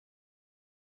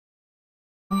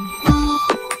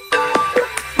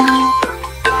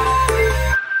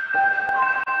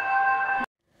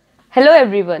Hello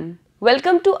everyone,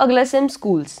 welcome to Aglasem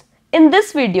Schools. In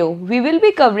this video, we will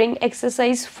be covering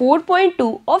exercise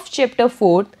 4.2 of chapter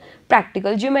 4,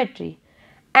 Practical Geometry,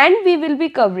 and we will be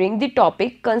covering the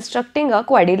topic constructing a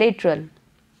quadrilateral.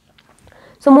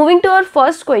 So moving to our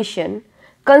first question,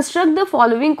 construct the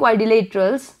following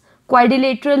quadrilaterals.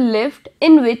 Quadrilateral lift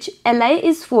in which Li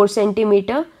is 4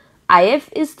 cm, If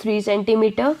is 3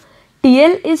 cm,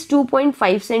 TL is 2.5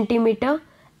 cm,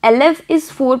 LF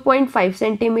is 4.5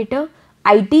 cm,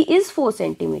 IT is 4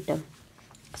 cm.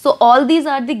 So all these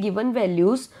are the given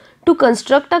values. To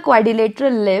construct a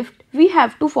quadrilateral lift, we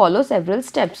have to follow several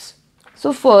steps.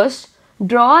 So first,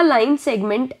 draw a line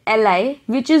segment Li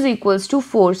which is equals to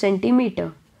 4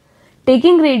 cm.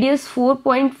 Taking radius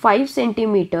 4.5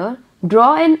 cm,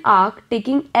 draw an arc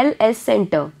taking L as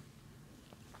center.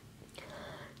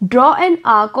 Draw an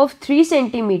arc of 3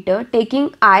 cm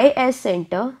taking I as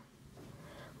center,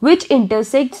 which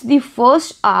intersects the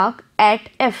first arc at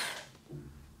F.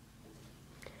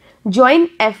 Join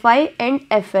Fi and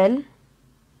Fl.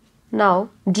 Now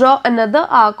draw another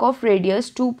arc of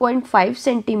radius 2.5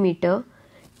 cm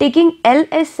taking L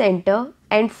as center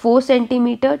and 4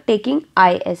 cm taking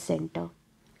I as center,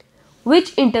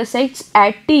 which intersects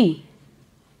at T.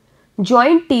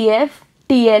 Join TF,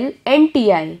 TL and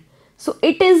TI. So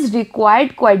it is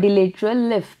required quadrilateral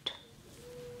lift.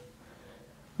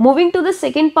 Moving to the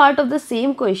second part of the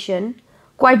same question,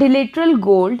 quadrilateral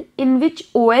gold in which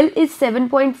OL is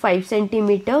 7.5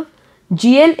 cm,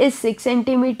 GL is 6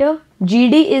 cm,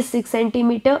 GD is 6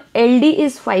 cm, LD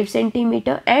is 5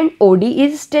 cm and OD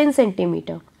is 10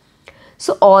 cm.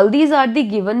 So all these are the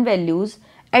given values,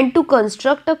 and to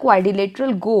construct a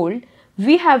quadrilateral gold,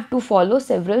 we have to follow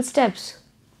several steps.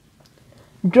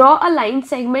 Draw a line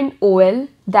segment OL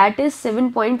that is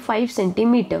 7.5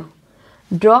 cm.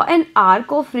 Draw an arc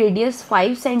of radius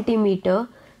 5 cm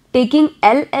taking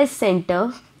L as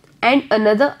center and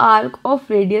another arc of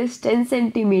radius 10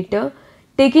 cm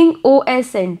taking O as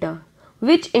center,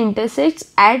 which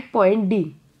intersects at point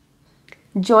D.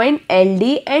 Join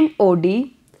LD and OD.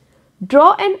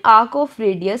 Draw an arc of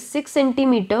radius 6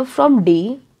 cm from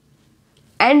D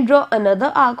and draw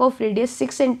another arc of radius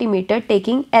 6 cm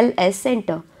taking L as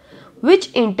center,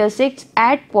 which intersects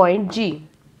at point G.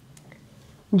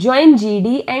 Join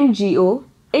GD and GO.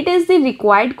 It is the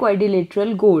required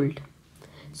quadrilateral gold.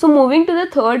 So moving to the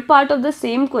third part of the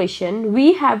same question,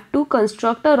 we have to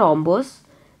construct a rhombus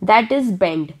that is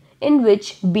bent in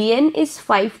which BN is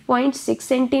 5.6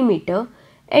 cm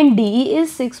and DE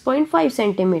is 6.5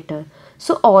 cm.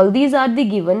 So all these are the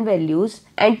given values,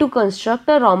 and to construct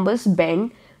a rhombus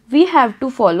bend, we have to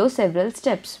follow several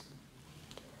steps.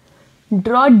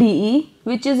 Draw DE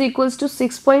which is equals to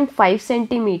 6.5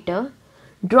 cm.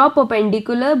 Draw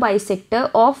perpendicular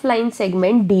bisector of line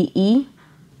segment DE.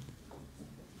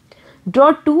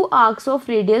 Draw two arcs of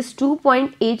radius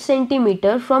 2.8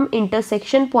 cm from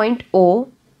intersection point O,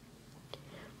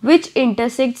 which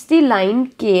intersects the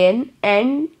line KN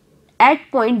and at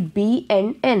point B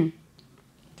and N.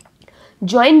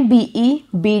 Join BE,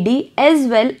 BD as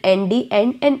well ND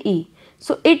and NE.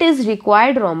 So it is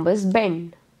required rhombus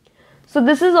bend. So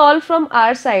this is all from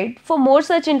our side. For more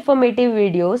such informative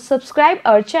videos, subscribe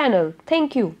our channel.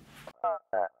 Thank you.